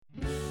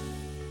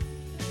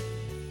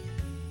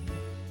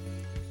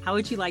How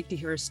would you like to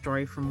hear a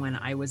story from when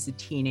I was a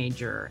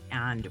teenager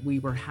and we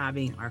were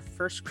having our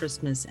first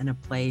Christmas in a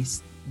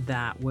place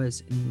that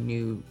was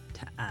new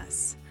to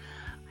us?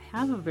 I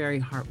have a very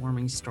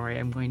heartwarming story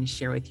I'm going to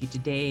share with you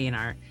today in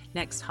our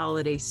next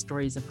holiday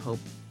Stories of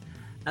Hope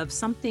of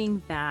something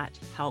that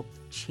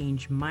helped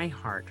change my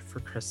heart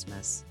for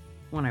Christmas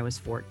when I was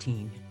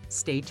 14.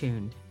 Stay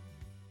tuned.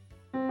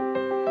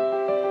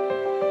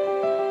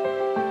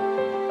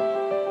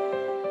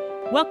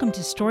 Welcome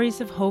to Stories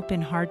of Hope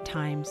in Hard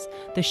Times,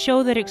 the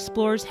show that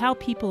explores how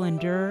people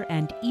endure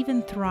and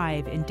even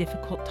thrive in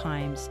difficult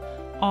times,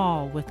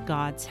 all with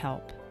God's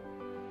help.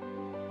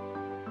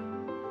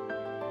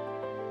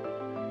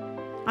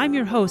 I'm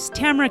your host,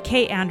 Tamara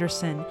K.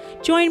 Anderson.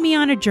 Join me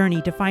on a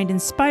journey to find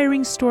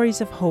inspiring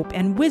stories of hope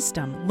and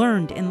wisdom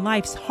learned in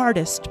life's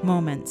hardest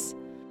moments.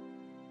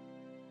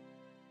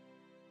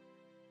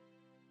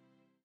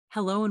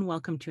 Hello and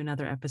welcome to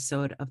another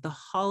episode of the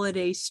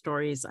Holiday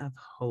Stories of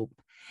Hope.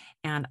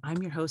 And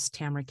I'm your host,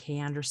 Tamara K.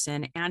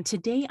 Anderson. And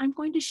today I'm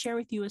going to share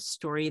with you a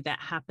story that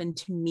happened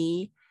to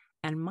me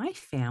and my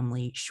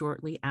family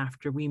shortly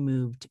after we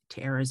moved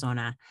to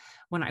Arizona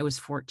when I was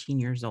 14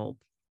 years old.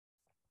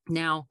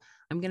 Now,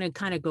 I'm going to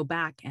kind of go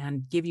back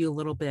and give you a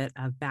little bit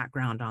of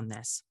background on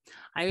this.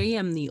 I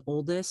am the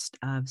oldest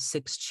of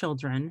 6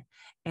 children.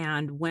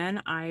 And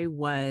when I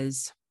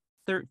was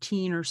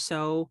 13 or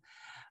so,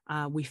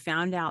 we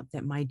found out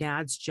that my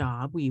dad's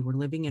job, we were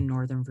living in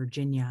Northern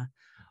Virginia,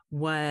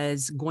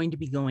 was going to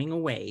be going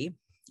away.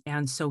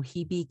 And so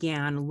he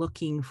began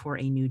looking for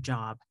a new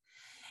job.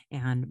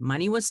 And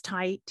money was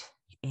tight,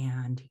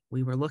 and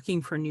we were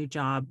looking for a new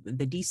job.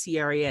 The DC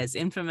area is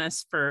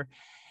infamous for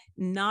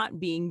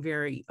not being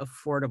very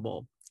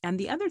affordable. And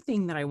the other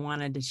thing that I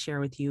wanted to share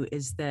with you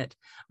is that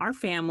our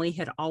family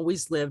had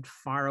always lived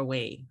far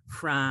away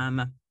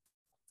from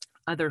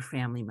other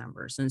family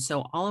members. And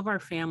so all of our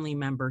family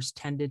members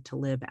tended to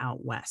live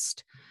out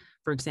west.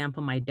 For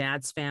example, my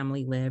dad's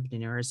family lived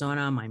in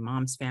Arizona. My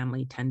mom's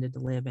family tended to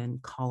live in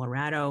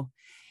Colorado.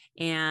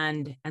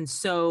 And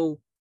so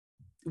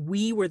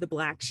we were the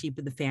black sheep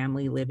of the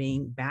family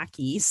living back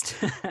east.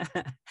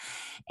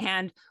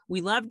 And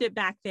we loved it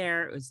back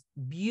there. It was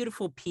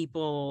beautiful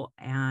people,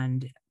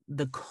 and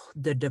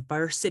the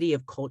diversity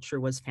of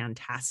culture was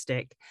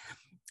fantastic.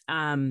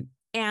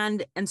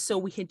 And so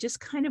we had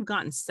just kind of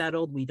gotten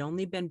settled. We'd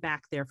only been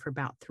back there for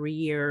about 3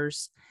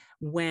 years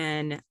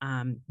when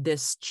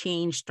this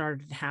change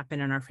started to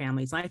happen in our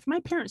family's life. My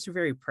parents were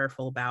very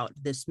prayerful about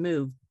this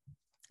move.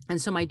 And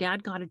so my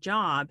dad got a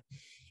job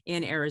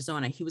in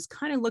Arizona. He was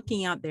kind of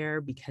looking out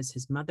there because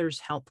his mother's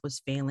health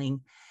was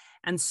failing.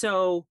 And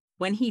so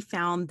when he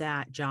found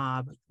that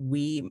job,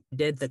 we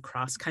did the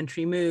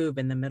cross-country move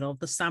in the middle of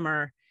the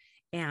summer.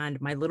 And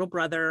my little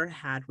brother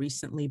had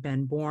recently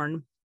been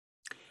born.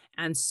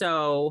 And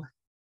so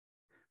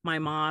my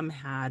mom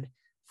had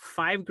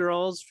 5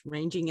 girls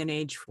ranging in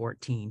age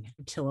 14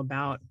 till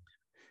about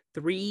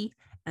 3,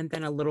 and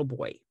then a little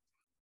boy.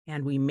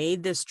 And we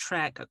made this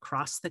trek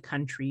across the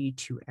country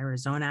to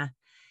Arizona.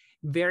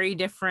 Very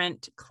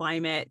different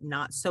climate,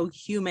 not so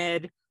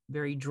humid,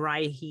 very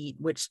dry heat,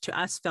 which to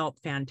us felt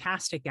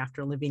fantastic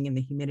after living in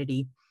the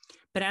humidity.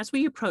 But as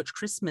we approached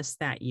Christmas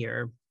that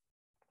year,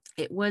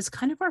 it was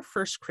kind of our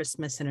first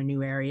Christmas in a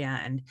new area,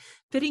 and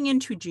fitting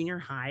into junior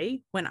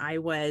high when I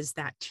was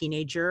that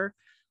teenager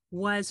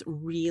was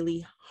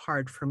really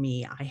hard for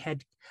me.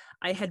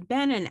 I had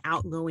been an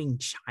outgoing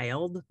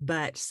child,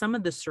 but some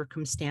of the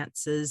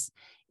circumstances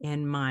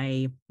in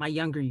my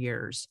younger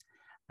years,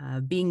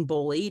 being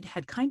bullied,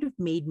 had kind of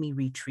made me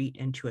retreat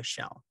into a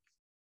shell.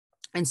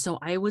 And so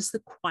I was the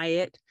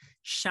quiet,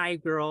 shy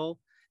girl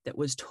that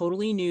was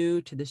totally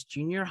new to this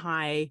junior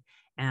high.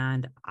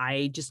 And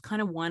I just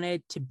kind of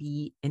wanted to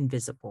be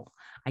invisible.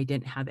 I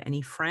didn't have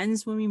any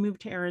friends when we moved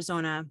to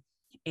Arizona.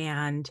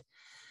 And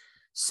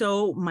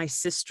so my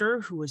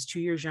sister, who was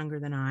 2 years younger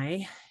than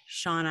I,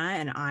 Shauna,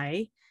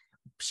 and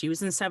she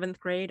was in 7th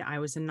grade, I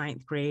was in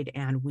 9th grade,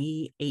 and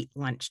we ate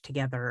lunch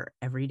together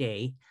every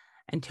day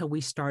until we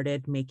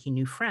started making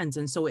new friends.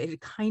 And so it had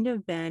kind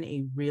of been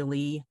a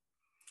really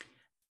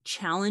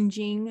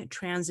challenging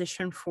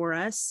transition for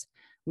us.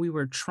 We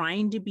were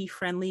trying to be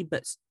friendly,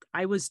 but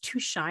I was too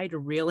shy to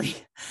really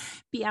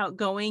be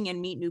outgoing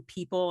and meet new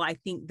people. I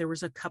think there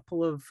was a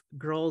couple of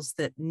girls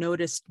that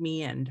noticed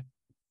me and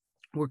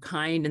were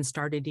kind and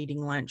started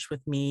eating lunch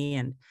with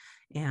me.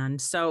 And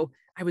so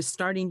I was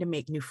starting to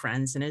make new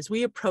friends. And as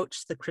we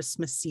approached the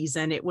Christmas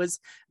season, it was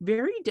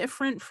very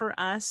different for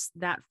us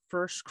that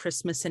first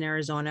Christmas in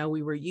Arizona.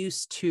 We were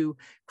used to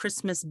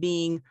Christmas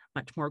being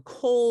much more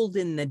cold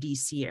in the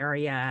DC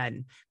area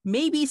and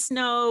maybe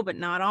snow, but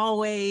not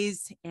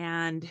always.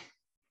 And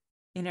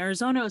in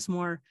Arizona, it was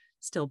more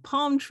still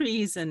palm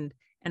trees and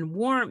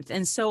warmth.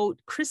 And so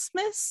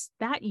Christmas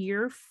that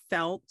year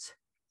felt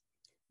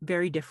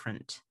very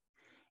different.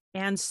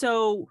 And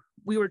so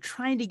we were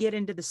trying to get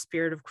into the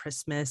spirit of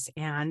Christmas.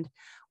 And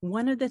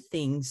one of the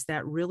things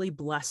that really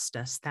blessed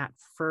us that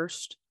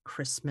first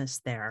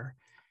Christmas there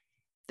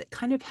that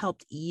kind of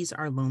helped ease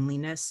our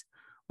loneliness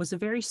was a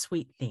very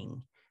sweet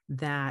thing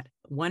that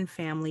one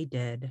family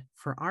did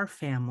for our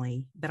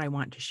family that I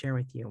want to share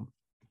with you.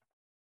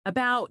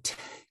 About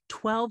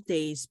 12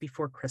 days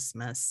before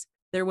Christmas,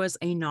 there was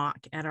a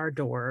knock at our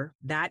door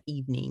that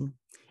evening,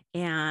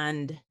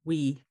 and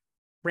we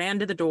ran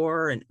to the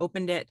door and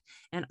opened it.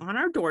 And on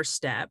our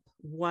doorstep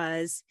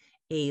was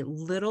a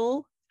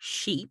little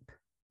sheep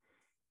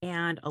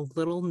and a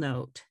little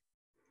note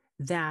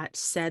that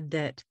said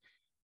that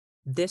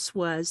this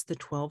was the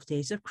 12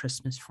 days of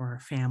Christmas for our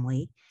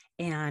family,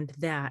 and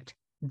that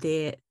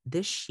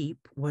this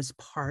sheep was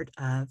part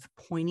of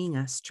pointing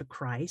us to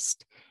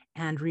Christ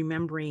and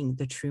remembering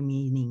the true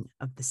meaning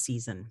of the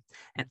season.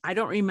 And I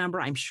don't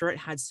remember, I'm sure it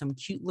had some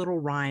cute little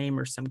rhyme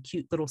or some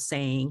cute little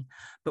saying,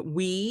 but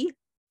we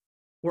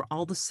were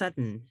all of a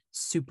sudden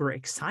super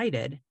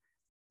excited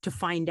to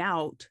find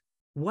out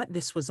what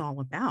this was all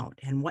about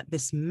and what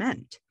this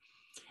meant.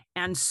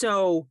 And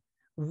so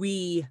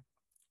we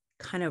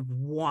kind of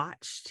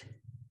watched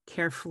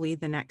carefully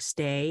the next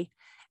day,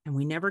 and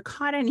we never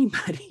caught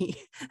anybody.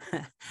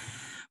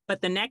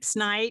 But the next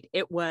night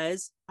it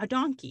was a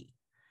donkey.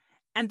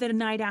 And the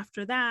night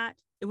after that,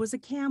 it was a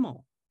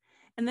camel.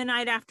 And the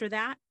night after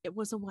that, it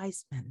was a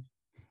wise man.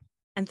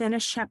 And then a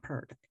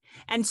shepherd.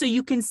 And so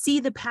you can see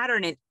the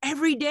pattern. And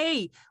every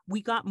day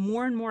we got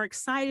more and more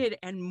excited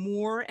and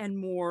more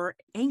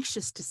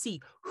anxious to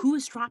see who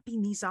is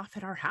dropping these off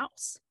at our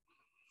house.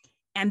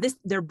 And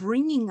they're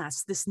bringing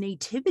us this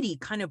nativity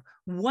kind of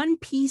one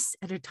piece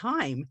at a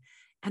time.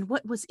 And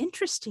what was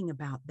interesting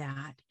about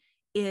that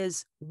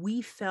is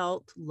we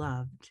felt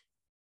loved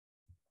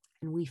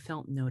and we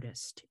felt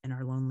noticed in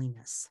our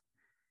loneliness.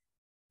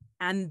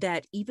 And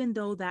that even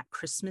though that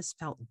Christmas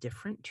felt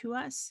different to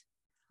us,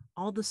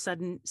 all of a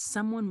sudden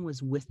someone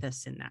was with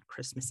us in that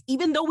Christmas,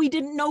 even though we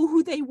didn't know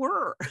who they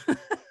were.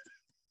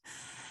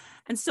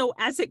 And so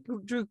as it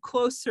drew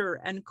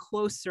closer and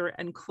closer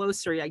and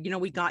closer,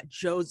 we got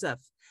Joseph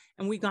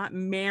and we got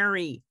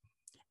Mary.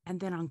 And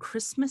then on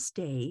Christmas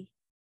Day,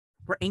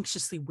 we're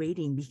anxiously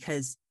waiting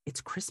because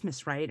it's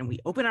Christmas, right? And we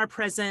open our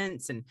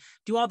presents and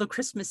do all the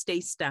Christmas Day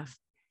stuff.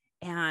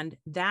 And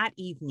that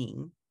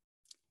evening,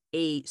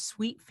 a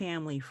sweet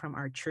family from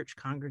our church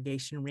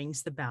congregation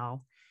rings the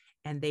bell,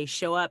 and they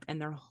show up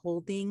and they're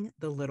holding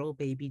the little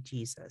baby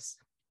Jesus.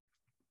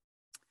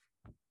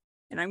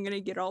 And I'm going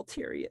to get all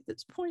teary at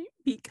this point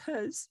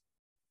because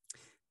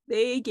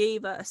they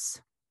gave us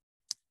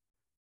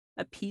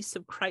a piece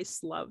of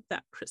Christ's love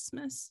that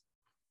Christmas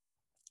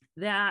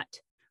that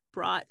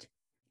brought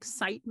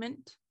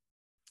excitement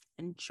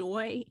and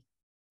joy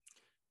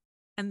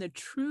and the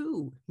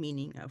true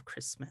meaning of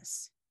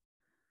Christmas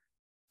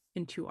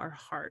into our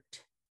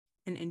heart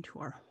and into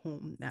our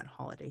home that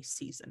holiday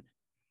season.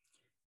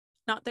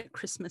 Not that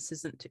Christmas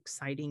isn't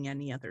exciting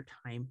any other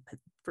time, but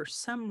for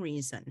some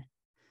reason,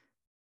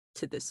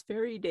 to this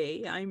very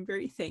day, I'm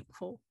very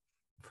thankful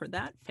for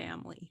that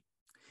family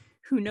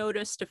who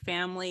noticed a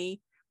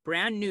family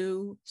brand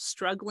new,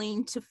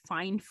 struggling to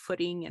find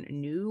footing in a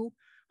new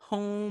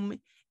home,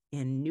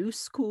 in new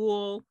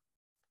school,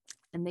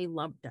 and they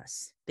loved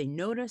us. They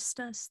noticed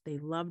us, they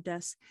loved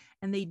us,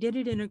 and they did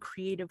it in a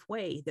creative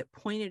way that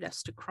pointed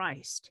us to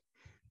Christ.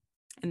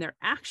 And their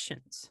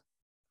actions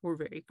were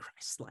very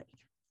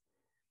Christ-like.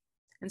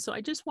 And so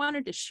I just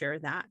wanted to share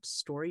that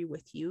story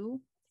with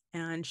you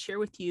and share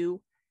with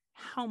you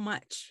how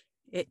much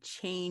it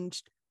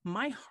changed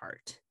my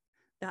heart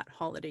that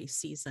holiday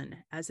season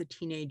as a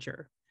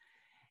teenager.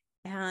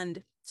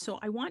 And so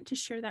I want to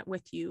share that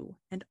with you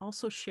and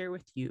also share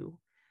with you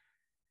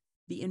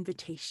the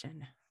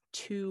invitation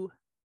to,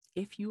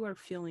 if you are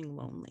feeling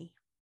lonely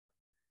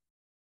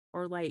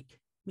or like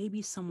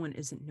maybe someone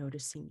isn't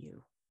noticing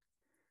you,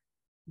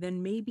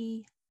 then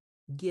maybe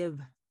give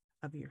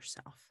of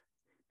yourself,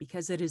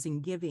 because it is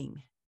in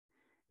giving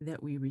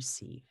that we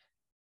receive.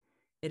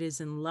 It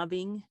is in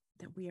loving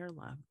that we are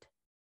loved.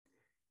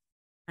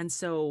 And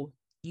so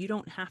you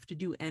don't have to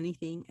do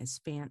anything as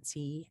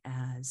fancy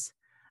as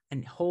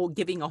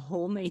giving a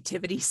whole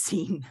nativity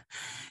scene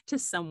to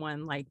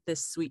someone like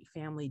this sweet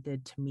family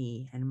did to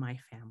me and my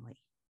family.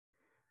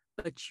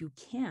 But you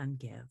can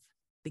give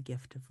the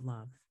gift of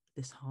love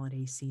this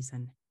holiday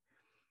season.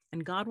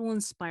 And God will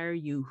inspire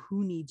you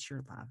who needs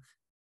your love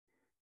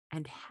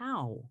and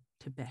how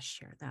to best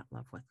share that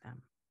love with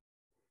them.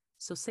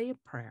 So say a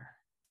prayer.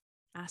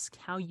 Ask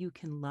how you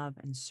can love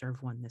and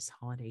serve one this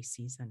holiday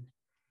season.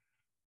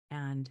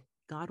 And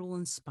God will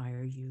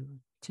inspire you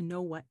to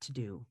know what to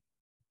do.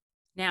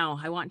 Now,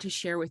 I want to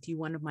share with you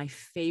one of my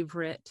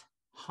favorite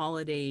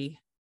holiday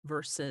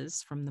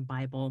verses from the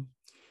Bible.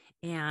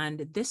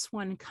 And this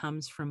one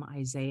comes from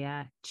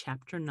Isaiah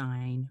chapter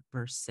 9,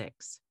 verse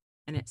 6.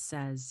 And it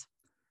says,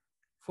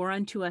 "For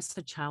unto us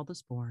a child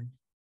is born,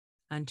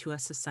 unto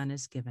us a son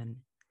is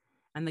given,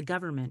 and the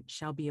government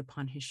shall be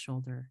upon his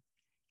shoulder,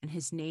 and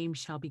his name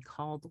shall be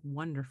called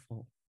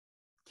Wonderful,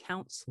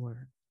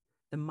 Counselor,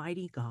 the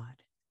Mighty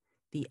God,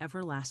 the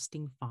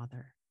Everlasting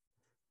Father,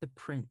 the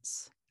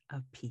Prince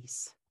of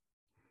Peace."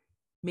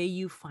 May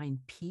you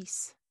find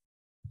peace,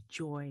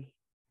 joy,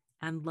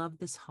 and love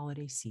this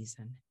holiday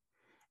season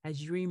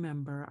as you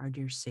remember our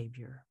dear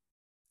Savior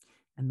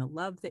and the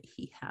love that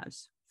he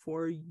has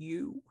for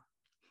you,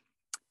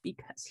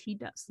 because he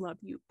does love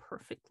you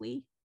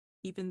perfectly,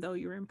 even though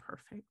you're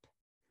imperfect,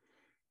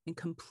 and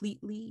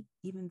completely,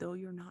 even though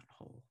you're not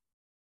whole.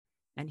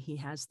 And he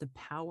has the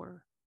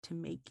power to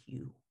make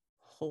you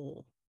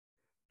whole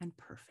and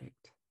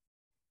perfect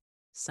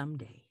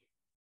someday,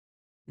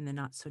 in the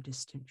not so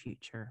distant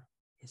future,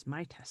 is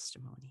my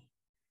testimony.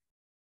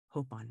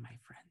 Hope on, my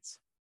friends.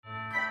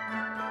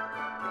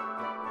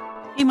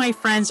 Hey, my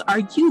friends, are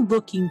you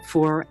looking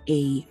for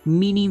a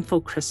meaningful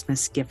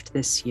Christmas gift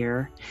this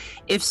year?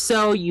 If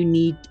so, you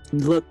need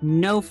look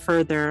no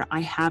further. I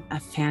have a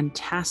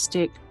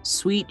fantastic,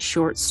 sweet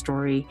short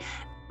story.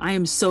 I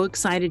am so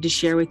excited to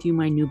share with you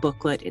my new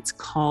booklet. It's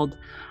called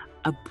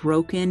A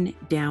Broken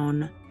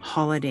Down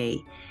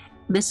Holiday.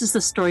 This is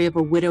the story of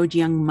a widowed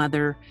young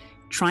mother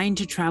trying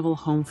to travel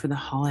home for the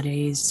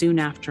holidays soon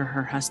after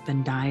her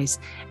husband dies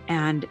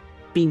and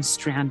being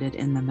stranded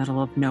in the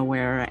middle of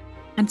nowhere.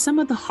 And some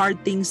of the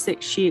hard things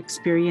that she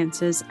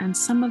experiences and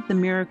some of the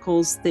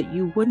miracles that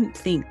you wouldn't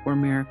think were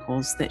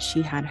miracles that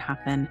she had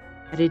happen.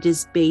 But it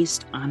is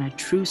based on a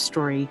true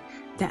story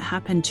that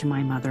happened to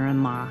my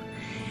mother-in-law.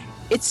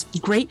 It's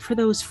great for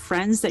those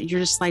friends that you're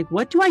just like,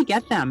 what do I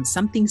get them?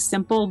 Something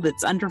simple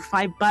that's under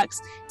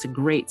 $5. It's a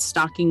great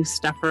stocking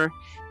stuffer.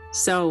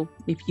 So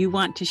if you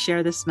want to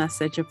share this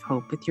message of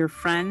hope with your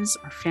friends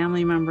or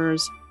family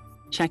members,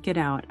 check it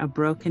out, A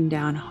Broken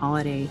Down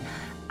Holiday,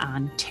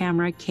 on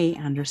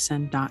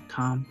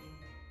TamaraKAnderson.com.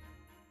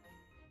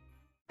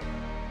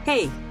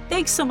 Hey,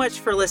 thanks so much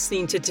for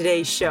listening to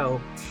today's show.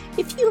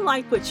 If you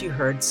like what you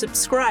heard,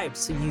 subscribe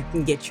so you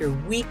can get your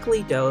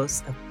weekly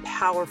dose of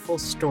powerful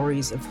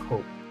stories of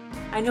hope.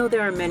 I know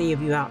there are many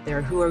of you out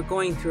there who are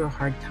going through a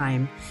hard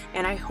time,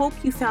 and I hope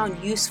you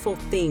found useful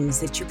things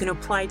that you can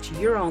apply to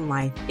your own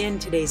life in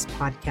today's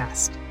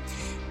podcast.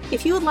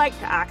 If you would like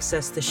to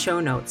access the show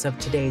notes of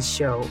today's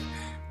show,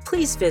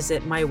 please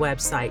visit my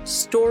website,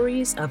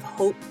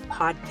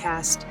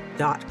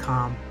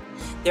 storiesofhopepodcast.com.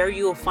 There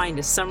you will find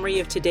a summary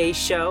of today's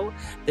show,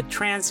 the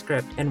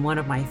transcript, and one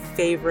of my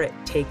favorite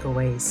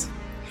takeaways.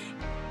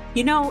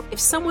 You know, if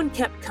someone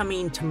kept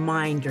coming to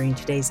mind during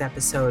today's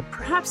episode,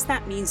 perhaps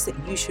that means that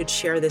you should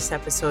share this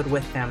episode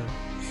with them.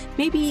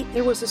 Maybe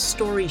there was a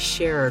story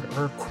shared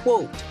or a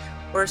quote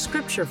or a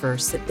scripture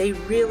verse that they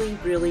really,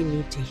 really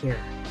need to hear.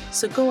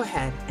 So go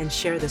ahead and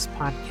share this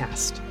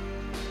podcast.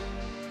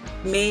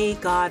 May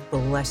God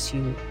bless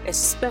you,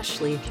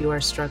 especially if you are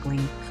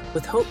struggling,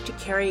 with hope to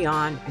carry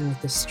on and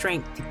with the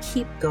strength to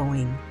keep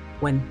going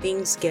when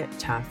things get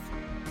tough.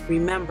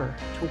 Remember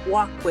to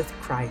walk with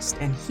Christ,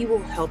 and He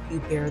will help you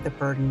bear the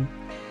burden.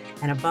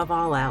 And above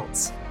all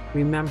else,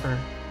 remember,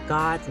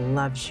 God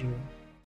loves you.